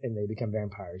out and they become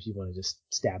vampires, you want to just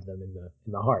stab them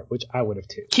in the heart, which I would have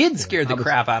too. Kid scared the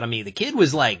crap out of me. The kid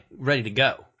was like ready to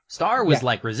go. Star was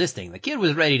like resisting. The kid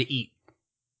was ready to eat.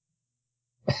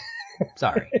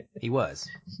 Sorry, he was.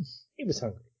 He was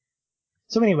hungry.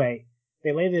 So anyway,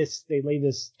 they lay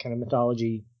this kind of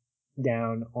mythology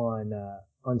down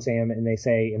on Sam, and they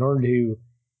say, in order to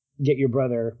get your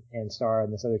brother and Star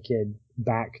and this other kid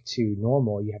back to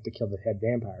normal, you have to kill the head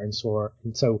vampire.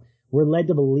 And so we're led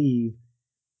to believe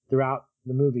throughout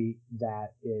the movie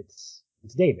that it's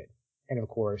David. And of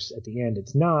course, at the end,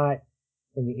 it's not.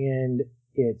 In the end,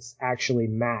 it's actually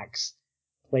Max,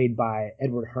 played by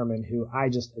Edward Herrmann, who I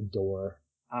just adore.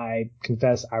 I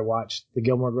confess I watched The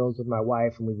Gilmore Girls with my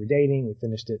wife when we were dating. We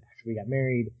finished it after we got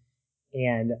married.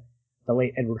 And the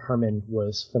late Edward Herrmann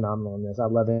was phenomenal in this. I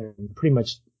love him in pretty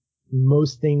much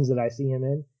most things that I see him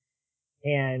in.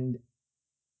 And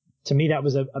to me, that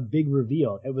was a big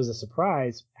reveal. It was a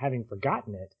surprise, having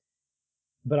forgotten it.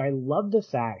 But I love the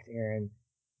fact, Aaron,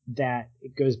 that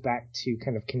it goes back to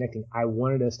kind of connecting. I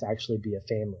wanted us to actually be a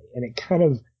family. And it kind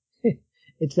of,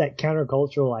 it's that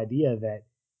countercultural idea that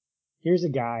here's a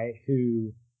guy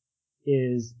who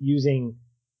is using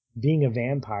being a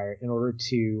vampire in order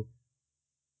to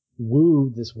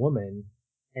woo this woman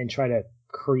and try to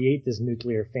create this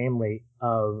nuclear family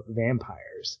of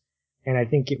vampires. And I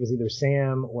think it was either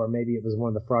Sam or maybe it was one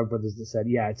of the Frog Brothers that said,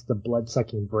 yeah, it's the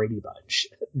blood-sucking Brady Bunch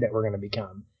that we're going to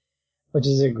become, which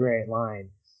is a great line.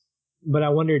 But I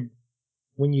wondered,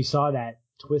 when you saw that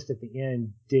twist at the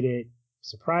end, did it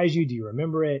surprise you? Do you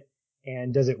remember it?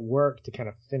 And does it work to kind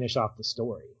of finish off the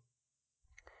story?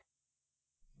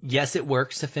 Yes, it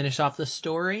works to finish off the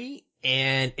story,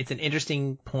 and it's an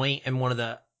interesting point and one of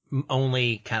the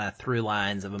only kind of through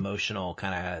lines of emotional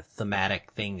kind of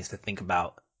thematic things to think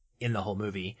about in the whole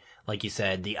movie. Like you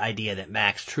said, the idea that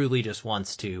Max truly just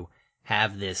wants to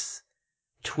have this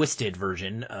twisted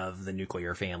version of the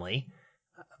nuclear family,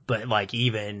 but like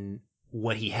even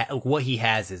what he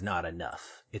has is not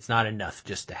enough. It's not enough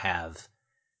just to have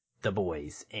the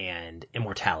boys and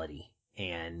immortality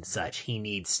and such.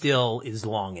 He still is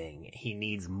longing. He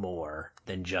needs more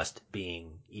than just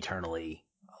being eternally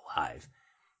alive.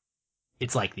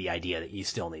 It's like the idea that you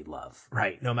still need love,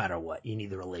 right? No matter what, you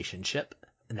need the relationship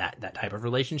and that type of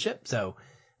relationship. So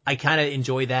I kind of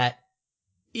enjoy that,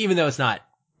 even though it's not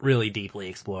really deeply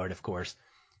explored, of course.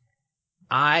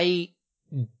 I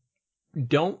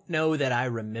don't know that I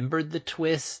remembered the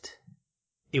twist.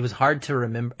 It was hard to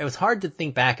remember. It was hard to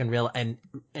think back and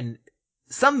and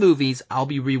some movies I'll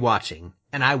be rewatching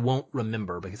and I won't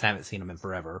remember because I haven't seen them in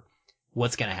forever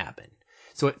what's going to happen.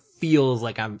 So it feels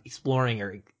like I'm exploring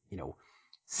or,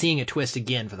 seeing a twist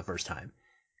again for the first time.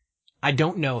 I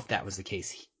don't know if that was the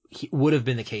case, would have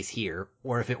been the case here,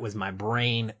 or if it was my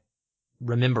brain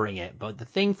remembering it. But the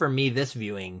thing for me this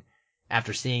viewing,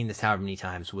 after seeing this however many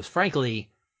times, was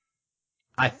frankly,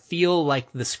 I feel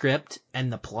like the script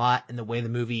and the plot and the way the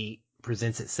movie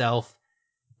presents itself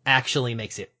actually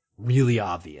makes it really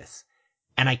obvious.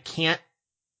 And I can't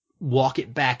walk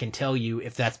it back and tell you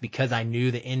if that's because I knew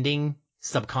the ending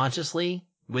subconsciously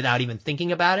without even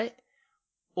thinking about it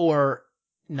or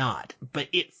not. But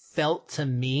it felt to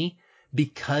me,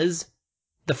 because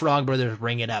the Frog Brothers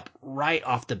bring it up right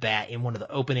off the bat in one of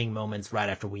the opening moments right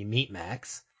after we meet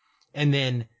Max. And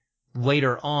then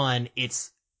later on,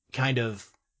 it's kind of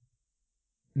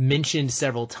mentioned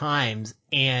several times,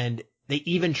 and they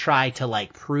even try to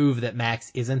like prove that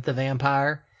Max isn't the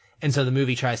vampire. And so the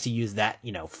movie tries to use that,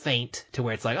 feint to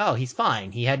where it's like, oh, he's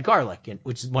fine. He had garlic,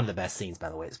 which is one of the best scenes, by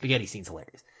the way. The spaghetti scene's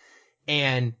hilarious.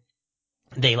 And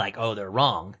they like, oh, they're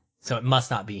wrong. So it must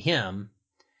not be him.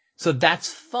 So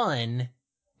that's fun.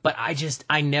 But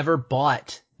I never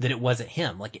bought that it wasn't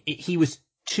him. Like he was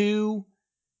too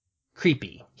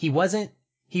creepy. He was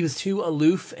too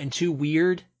aloof and too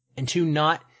weird and too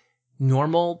not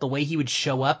normal. The way he would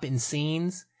show up in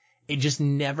scenes, it just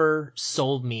never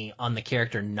sold me on the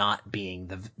character not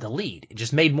being the lead. It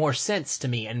just made more sense to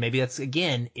me. And maybe that's,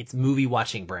 again, it's movie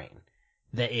watching brain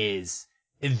that is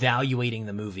evaluating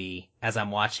the movie as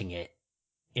I'm watching it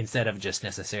instead of just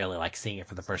necessarily like seeing it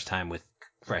for the first time with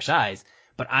fresh eyes.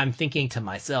 But I'm thinking to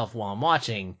myself while I'm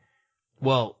watching,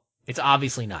 well, it's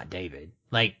obviously not David.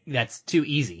 Like, that's too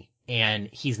easy. And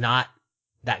he's not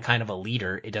that kind of a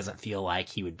leader. It doesn't feel like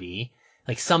he would be.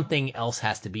 Like, something else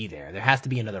has to be there. There has to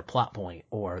be another plot point,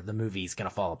 or the movie's gonna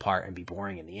fall apart and be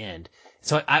boring in the end.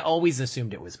 So I always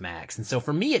assumed it was Max. And so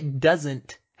for me, it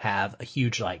doesn't have a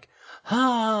huge, like,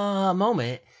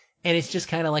 moment. And it's just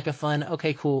kind of like a fun,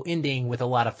 okay, cool ending with a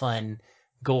lot of fun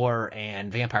gore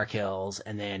and vampire kills,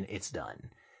 and then it's done.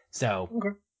 So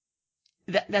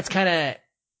Okay. that's kind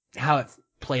of how it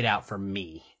played out for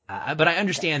me. But I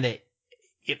understand that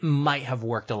it might have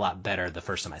worked a lot better the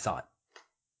first time I saw it.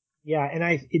 Yeah,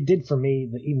 and it did for me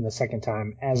even the second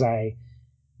time. As I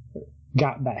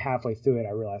got about halfway through it,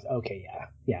 I realized, okay,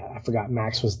 yeah, I forgot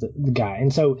Max was the guy.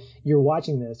 And so you're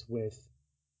watching this with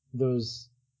those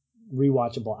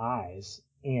rewatchable eyes,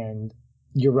 and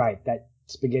you're right, that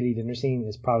spaghetti dinner scene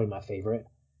is probably my favorite,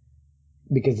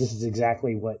 because this is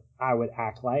exactly what I would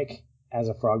act like as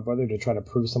a Frog Brother to try to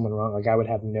prove someone wrong. Like, I would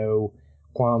have no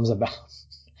qualms about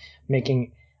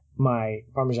making my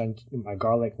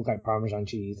garlic look like Parmesan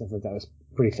cheese. I thought that was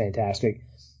pretty fantastic.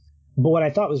 But what I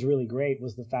thought was really great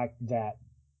was the fact that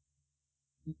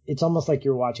it's almost like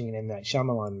you're watching an M. Night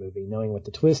Shyamalan movie, knowing what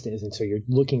the twist is, and so you're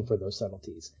looking for those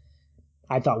subtleties.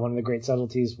 I thought one of the great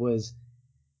subtleties was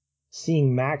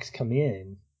seeing Max come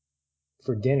in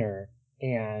for dinner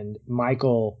and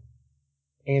Michael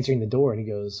answering the door, and he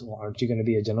goes, well, aren't you going to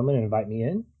be a gentleman and invite me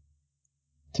in?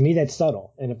 To me, that's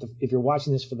subtle. And if you're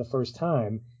watching this for the first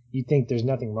time, you think there's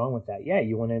nothing wrong with that. Yeah,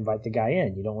 you want to invite the guy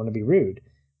in. You don't want to be rude.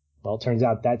 Well, it turns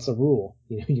out that's a rule.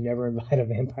 You never invite a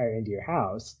vampire into your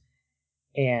house.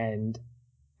 And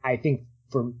I think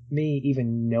for me,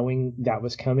 even knowing that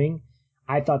was coming,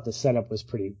 I thought the setup was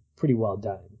pretty well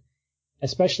done.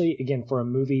 Especially, again, for a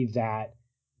movie that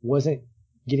wasn't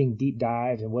getting deep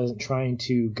dived and wasn't trying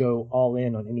to go all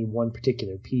in on any one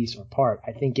particular piece or part.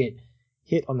 I think it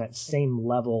hit on that same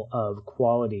level of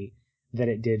quality that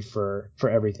it did for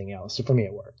everything else. So for me,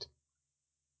 it worked.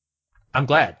 I'm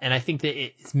glad. And I think that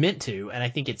it's meant to, and I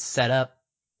think it's set up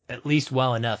at least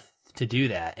well enough to do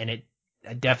that. And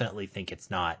I definitely think it's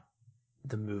not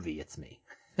the movie, it's me.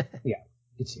 Yeah,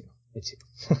 it's you. It's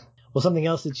you. Well, something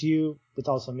else that's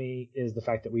also me, is the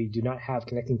fact that we do not have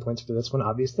connecting points for this one,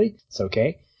 obviously. It's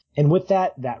okay. And with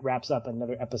that wraps up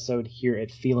another episode here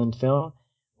at Feelin' Film.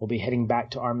 We'll be heading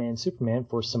back to Our Man Superman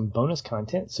for some bonus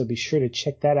content, so be sure to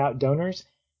check that out, donors.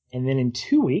 And then in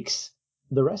 2 weeks,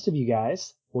 the rest of you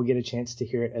guys will get a chance to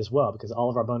hear it as well, because all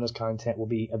of our bonus content will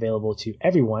be available to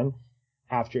everyone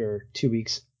after 2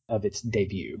 weeks of its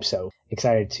debut. So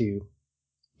excited to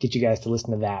get you guys to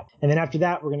listen to that. And then after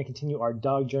that, we're going to continue our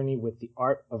dog journey with The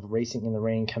Art of Racing in the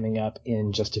Rain coming up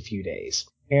in just a few days.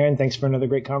 Aaron, thanks for another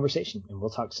great conversation, and we'll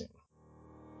talk soon.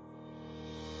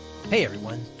 Hey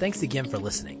everyone, thanks again for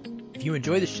listening. If you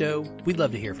enjoy the show, we'd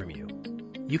love to hear from you.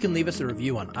 You can leave us a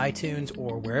review on iTunes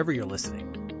or wherever you're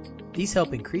listening. These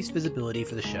help increase visibility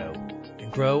for the show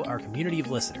and grow our community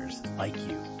of listeners like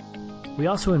you. We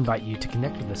also invite you to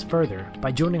connect with us further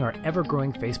by joining our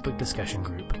ever-growing Facebook discussion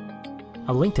group.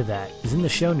 A link to that is in the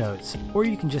show notes, or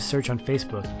you can just search on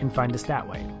Facebook and find us that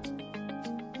way.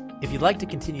 If you'd like to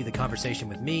continue the conversation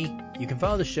with me, you can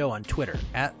follow the show on Twitter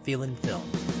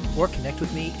 @FeelinFilm, or connect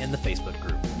with me in the Facebook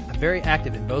group. I'm very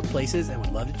active in both places and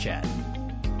would love to chat.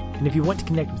 And if you want to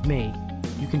connect with me,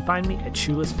 you can find me at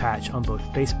Shoeless Patch on both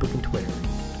Facebook and Twitter.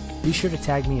 Be sure to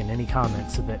tag me in any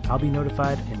comments so that I'll be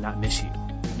notified and not miss you.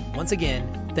 Once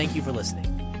again, thank you for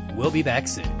listening. We'll be back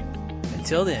soon.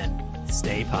 Until then,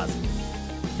 stay positive.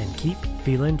 And keep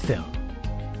feeling film.